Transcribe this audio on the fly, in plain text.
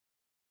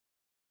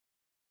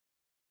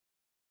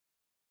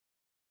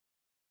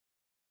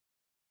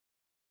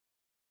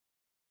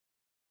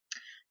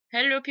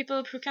Hello, people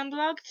of Prucan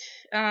blogged.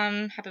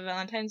 Happy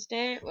Valentine's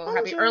Day. Well, Oh,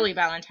 happy Jordan. early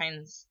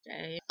Valentine's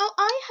Day. Oh,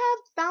 I have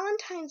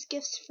Valentine's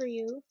gifts for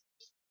you.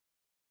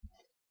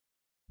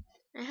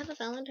 I have a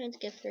Valentine's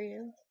gift for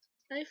you.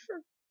 I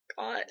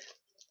forgot.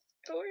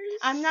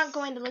 I'm not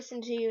going to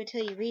listen to you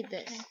until you read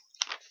this.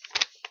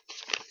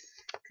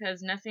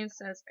 Because nothing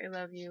says I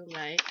love you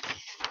like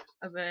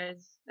a bird,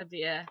 a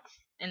beer,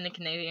 and the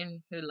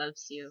Canadian who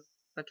loves you,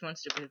 but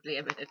wants to play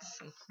a bit. It's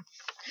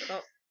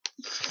oh.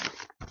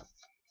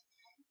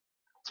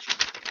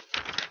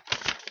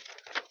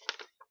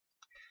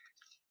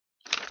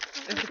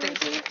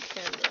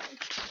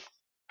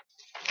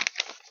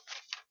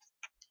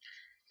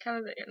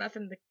 Canada, you're not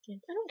in the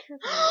camera. I don't care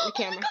if I'm in the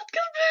camera. Oh my God,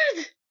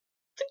 Gilbert!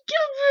 It's a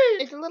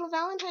Gilbert! It's a little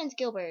Valentine's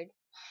Gilbert.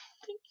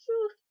 Thank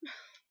you.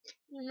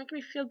 You're making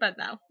me feel bad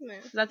now. No.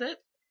 Is that it?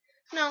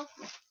 No.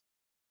 It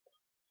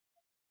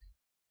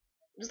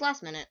was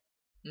last minute.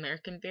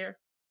 American beer.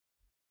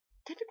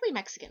 Technically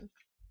Mexican.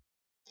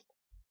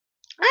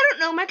 I don't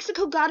know.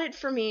 Mexico got it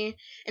for me,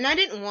 and I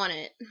didn't want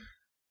it.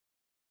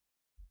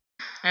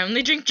 I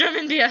only drink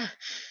German beer.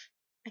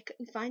 I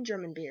couldn't find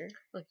German beer.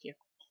 Look here.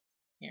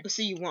 Yeah.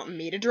 So you want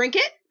me to drink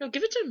it? No,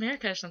 give it to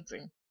America or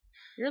something.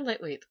 You're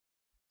lightweight.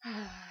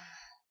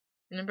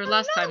 Remember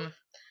last time?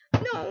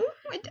 No.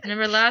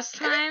 Remember last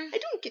time? I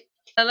don't get...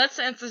 Let's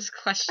answer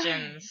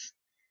questions.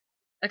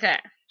 Okay.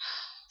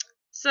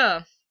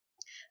 So,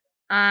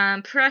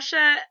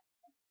 Prussia...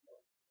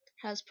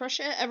 Has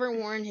Prussia ever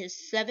worn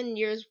his 7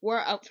 years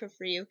war outfit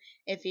for you?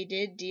 If he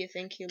did, do you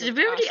think he looked Did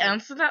we already awesome?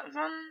 answer that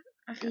one?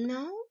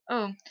 No.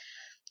 Oh.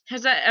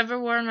 Has I ever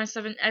worn my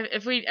 7...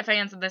 If I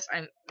answered this,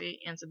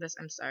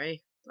 I'm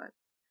sorry. But...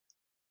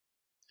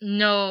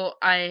 No,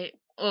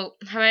 Well,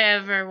 have I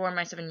ever worn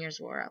my 7 years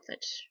war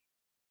outfit?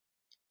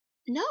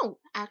 No,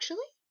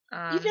 actually.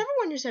 You've never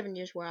worn your 7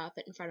 years war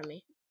outfit in front of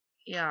me.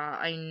 Yeah,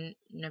 I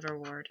never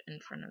wore it in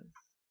front of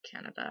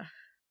Canada.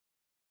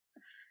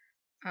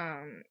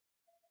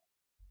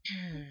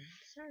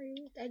 Sorry,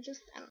 I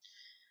don't.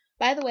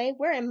 By the way,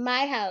 we're in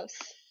my house.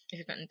 If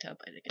you couldn't tell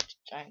by the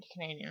giant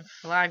Canadian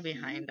flag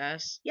behind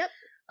us. Yep.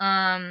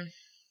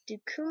 Do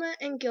Kuma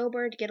and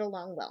Gilbert get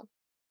along well?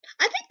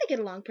 I think they get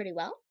along pretty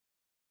well.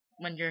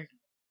 When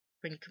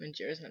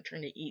Kuma's not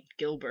trying to eat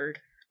Gilbert.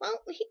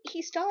 Well,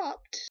 he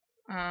stopped.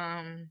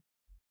 Sorry,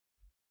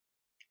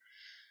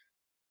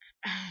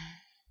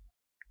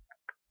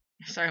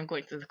 I'm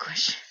going through the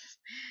questions.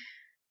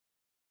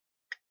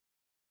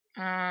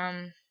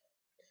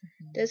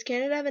 Does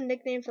Canada have a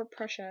nickname for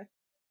Prussia?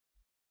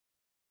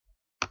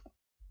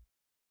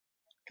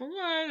 Come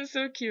on, it's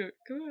so cute.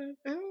 Come on.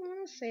 I don't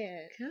want to say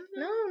it. Come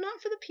No, on. not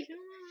for the people.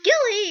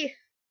 Gilly!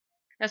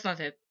 That's not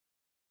it.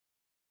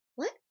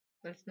 What?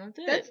 That's not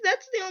it.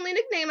 That's the only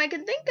nickname I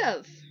can think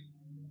of.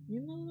 You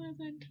know what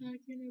I'm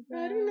talking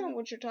about? I don't know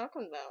what you're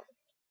talking about.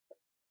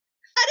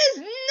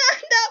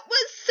 That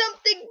was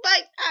something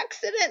by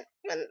accident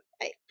when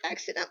I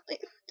accidentally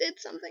did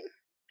something.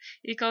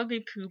 You called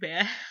me Pooh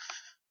Bear.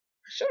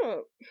 Shut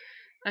up.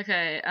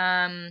 Okay,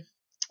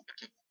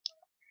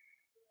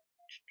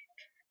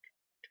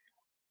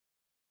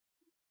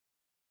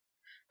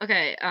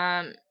 Okay,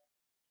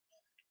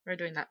 we're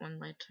doing that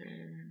one later.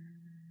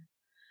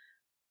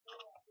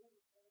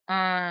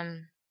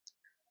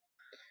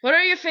 What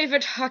are your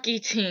favorite hockey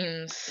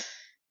teams?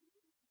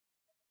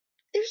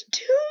 There's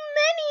too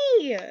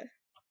many.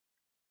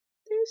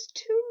 There's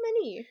too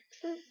many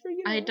for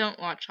you. I don't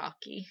watch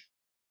hockey.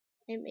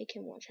 I make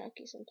him watch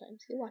hockey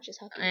sometimes. He watches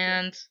hockey.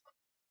 And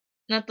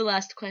not the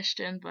last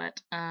question, but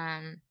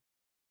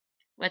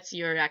what's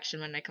your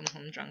reaction when I come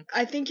home drunk?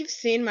 I think you've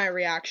seen my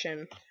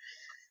reaction.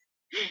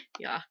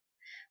 Yeah.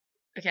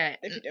 Okay.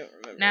 If you don't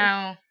remember.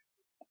 Now,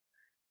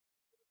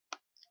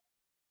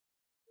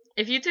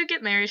 if you two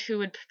get married, who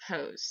would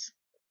propose?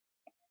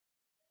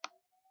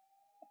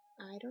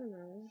 I don't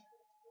know.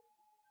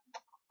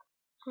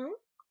 Huh?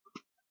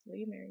 Will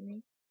you marry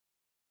me?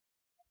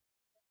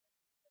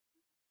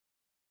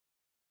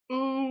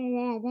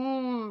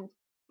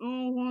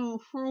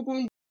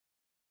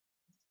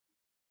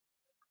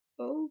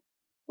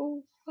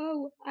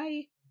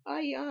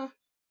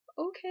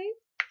 Okay.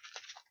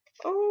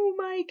 Oh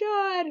my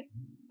god!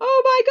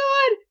 Oh my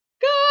god!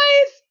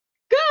 Guys!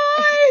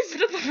 Guys!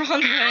 Put it the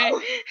wrong way.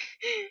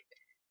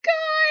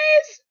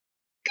 Guys!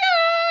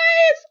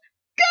 Guys!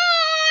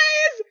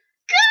 Guys!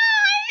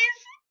 Guys!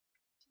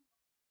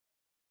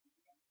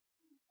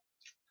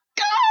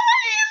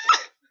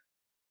 Guys!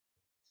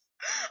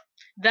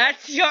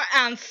 That's your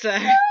answer.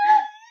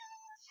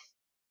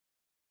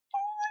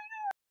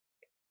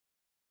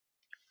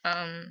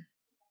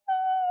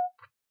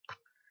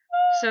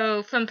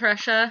 So from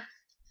Prussia,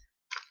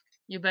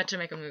 you better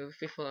make a move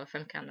before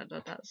from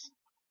Canada does.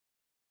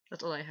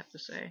 That's all I have to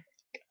say.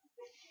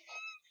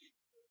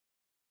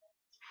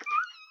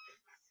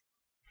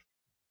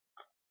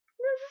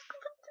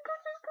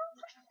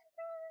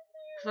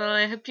 So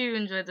I hope you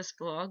enjoyed this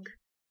vlog.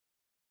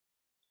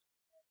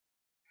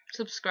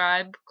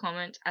 Subscribe,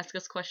 comment, ask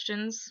us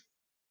questions.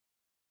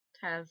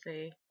 Have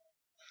a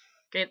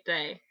great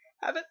day.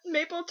 Have a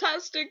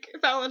maple-tastic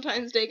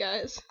Valentine's Day,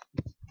 guys.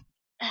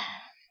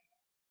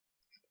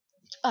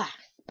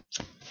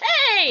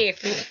 Hey!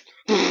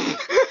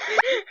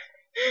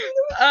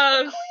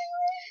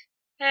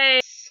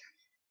 Hey.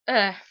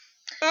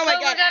 Oh my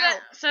god, ow.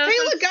 Hey,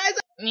 look, guys!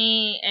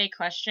 Me a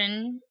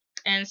question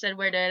and said,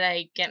 where did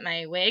I get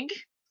my wig?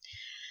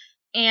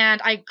 And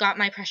I got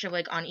my pressure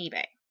wig on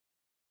eBay.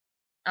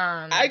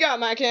 I got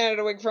my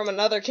Canada wig from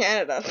another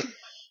Canada.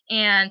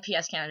 And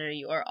P.S. Canada,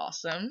 you are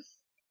awesome.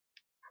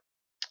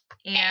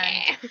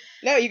 And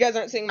no, you guys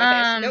aren't seeing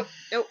my face.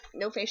 Nope,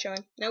 no face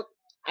showing. Nope.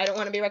 I don't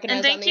want to be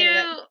recognized on the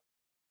internet.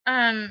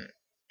 And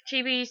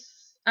thank you, Chibi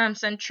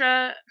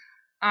Centra,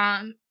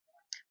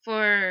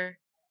 for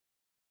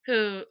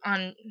who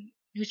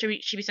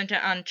Chibi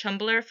Centra on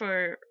Tumblr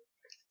for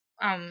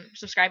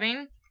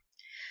subscribing.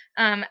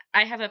 I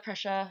have a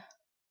Prussia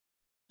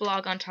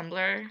blog on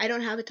Tumblr. I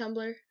don't have a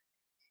Tumblr.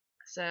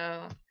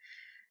 So,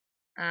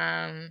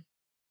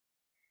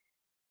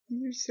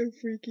 You're so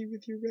freaky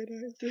with your red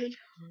eyes, dude.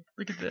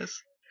 Look at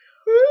this.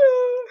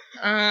 Oh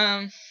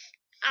my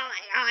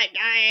god,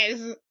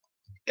 guys!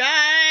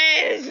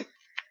 Guys!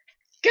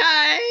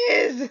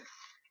 Guys!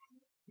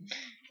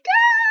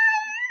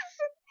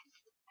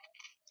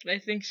 I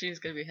think she's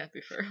gonna be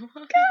happy for a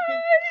while. Guys!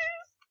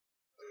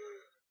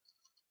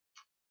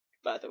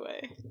 By the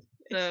way.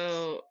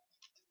 So...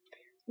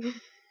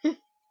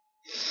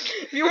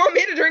 if you want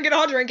me to drink it,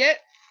 I'll drink it.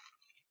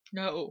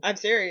 No. I'm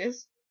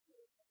serious.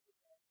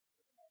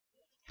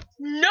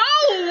 No!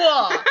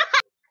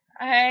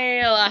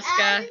 Hey,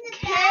 Alaska.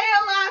 Hey,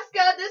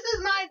 Alaska.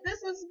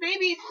 This is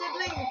baby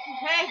sibling.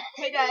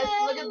 Hey guys,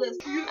 look at this.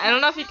 I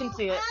don't know if you can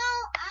see it.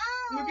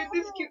 Look at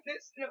this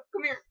cuteness. No,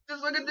 come here.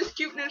 Just look at this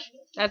cuteness.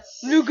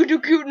 That's... Look at the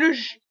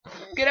cuteness.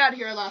 Get out of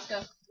here,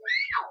 Alaska.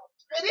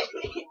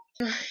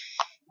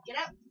 Get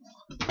out.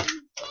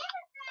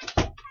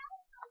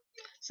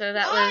 So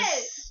that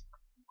was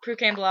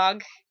Prucan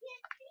blog.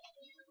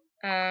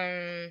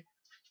 Guys.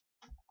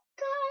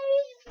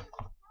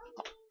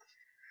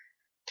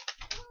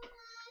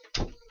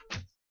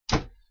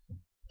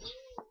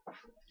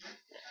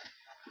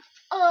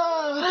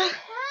 Oh.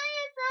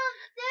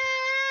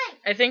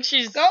 I think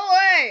she's... Go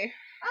away.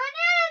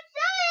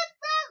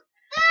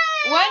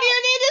 What do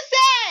you need to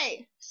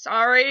say?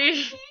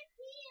 Sorry.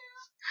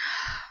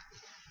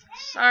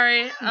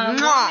 Sorry.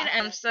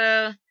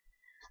 So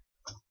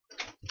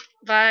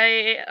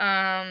by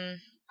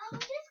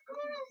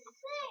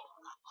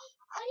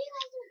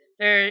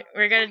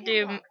we're gonna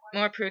do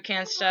more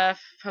Prucan stuff.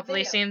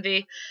 Hopefully soon.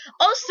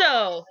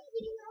 Also,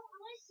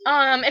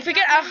 if we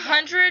get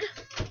 100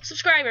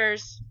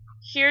 subscribers,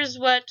 here's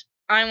what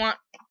I want.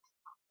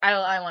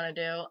 I want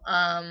to do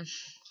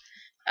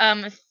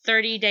a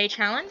 30-day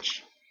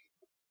challenge.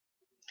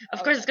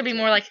 Of course, it's gonna be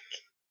more like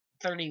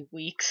 30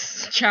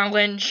 weeks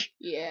challenge.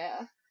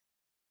 Yeah.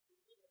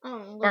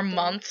 Oh, or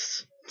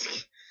months.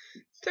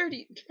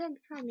 30,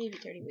 probably maybe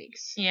 30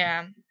 weeks.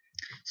 Yeah.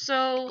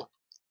 So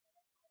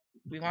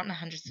we want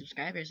 100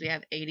 subscribers. We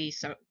have 80,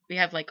 so we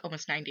have like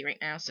almost 90 right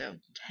now. So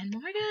 10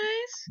 more,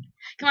 guys.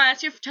 Come on,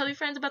 tell your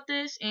friends about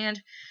this,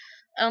 and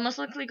I'll most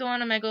likely go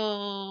on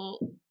Omegle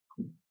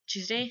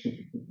Tuesday.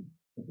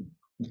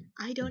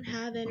 I don't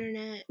have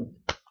internet.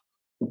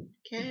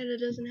 Canada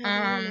doesn't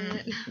have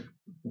internet.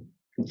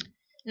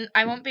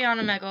 I won't be on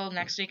Omegle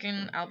next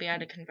weekend. I'll be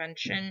at a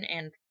convention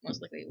and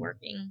most likely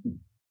working.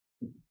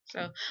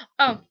 So,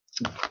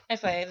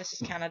 FYI, this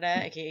is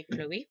Canada, aka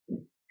Chloe.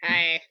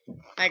 Hi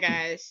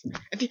guys.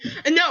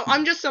 No,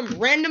 I'm just some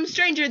random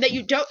stranger that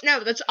you don't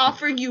know that's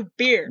offering you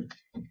beer.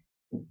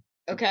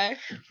 Okay?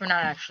 We're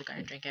not actually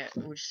going to drink it.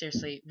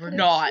 We're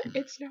not.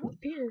 It's not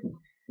beer.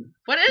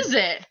 What is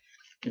it?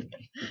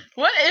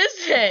 What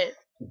is it?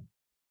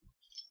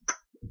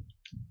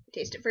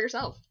 Taste it for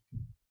yourself.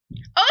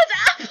 Oh, it's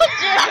apple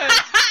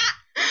juice!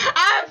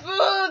 I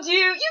fooled you!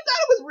 You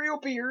thought it was real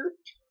beer.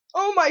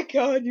 Oh my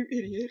god, you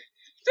idiot.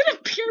 It's in a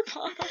beer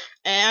bottle.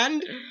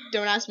 And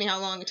don't ask me how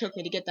long it took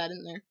me to get that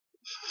in there.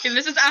 Okay,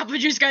 this is apple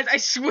juice, guys. I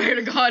swear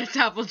to God, it's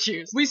apple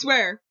juice. We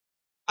swear.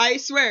 I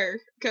swear,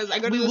 because I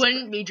go to We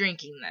wouldn't be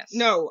drinking this.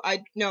 No,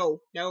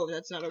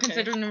 that's not okay.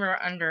 Considering we're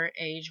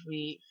underage,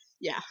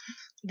 Yeah.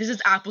 This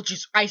is apple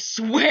juice. I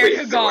swear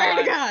to God. Swear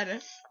to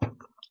God.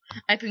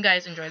 I hope you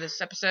guys enjoy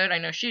this episode. I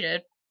know she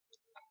did.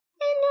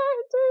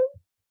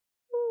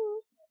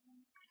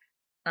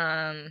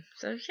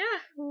 So yeah.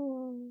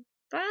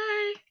 Bye.